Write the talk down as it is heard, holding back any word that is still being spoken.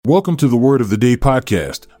Welcome to the Word of the Day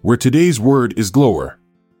podcast, where today's word is glower.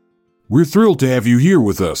 We're thrilled to have you here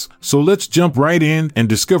with us, so let's jump right in and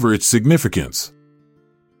discover its significance.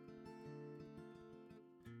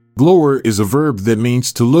 Glower is a verb that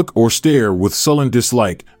means to look or stare with sullen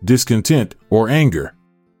dislike, discontent, or anger.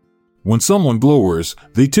 When someone glowers,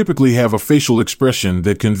 they typically have a facial expression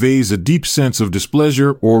that conveys a deep sense of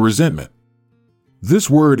displeasure or resentment.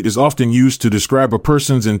 This word is often used to describe a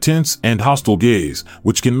person's intense and hostile gaze,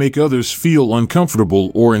 which can make others feel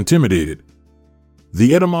uncomfortable or intimidated.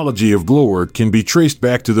 The etymology of glower can be traced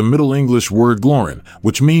back to the Middle English word glorin,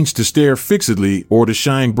 which means to stare fixedly or to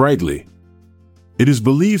shine brightly. It is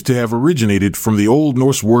believed to have originated from the Old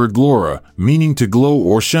Norse word glora, meaning to glow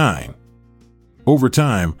or shine. Over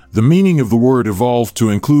time, the meaning of the word evolved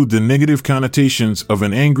to include the negative connotations of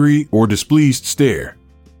an angry or displeased stare.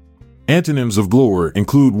 Antonyms of glower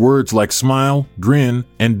include words like smile, grin,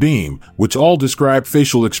 and beam, which all describe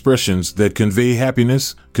facial expressions that convey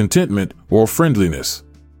happiness, contentment, or friendliness.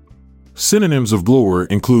 Synonyms of glower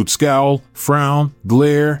include scowl, frown,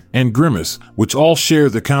 glare, and grimace, which all share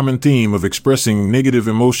the common theme of expressing negative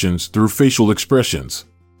emotions through facial expressions.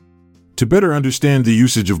 To better understand the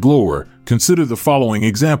usage of glower, consider the following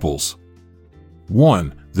examples.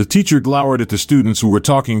 1. The teacher glowered at the students who were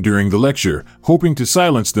talking during the lecture, hoping to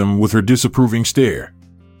silence them with her disapproving stare.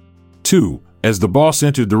 2. As the boss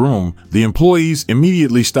entered the room, the employees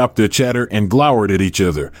immediately stopped their chatter and glowered at each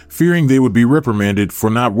other, fearing they would be reprimanded for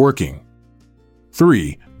not working.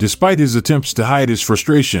 3. Despite his attempts to hide his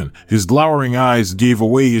frustration, his glowering eyes gave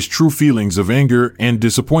away his true feelings of anger and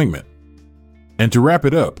disappointment. And to wrap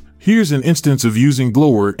it up, here's an instance of using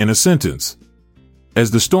glower in a sentence.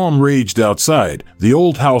 As the storm raged outside, the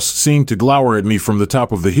old house seemed to glower at me from the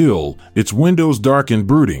top of the hill, its windows dark and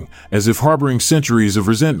brooding, as if harboring centuries of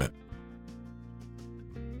resentment.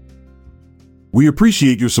 We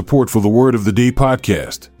appreciate your support for the Word of the Day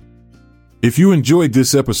podcast. If you enjoyed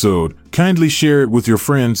this episode, kindly share it with your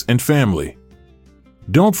friends and family.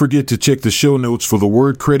 Don't forget to check the show notes for the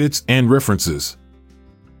word credits and references.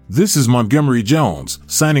 This is Montgomery Jones,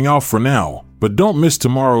 signing off for now, but don't miss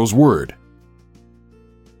tomorrow's word.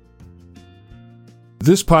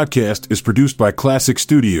 This podcast is produced by Classic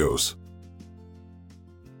Studios.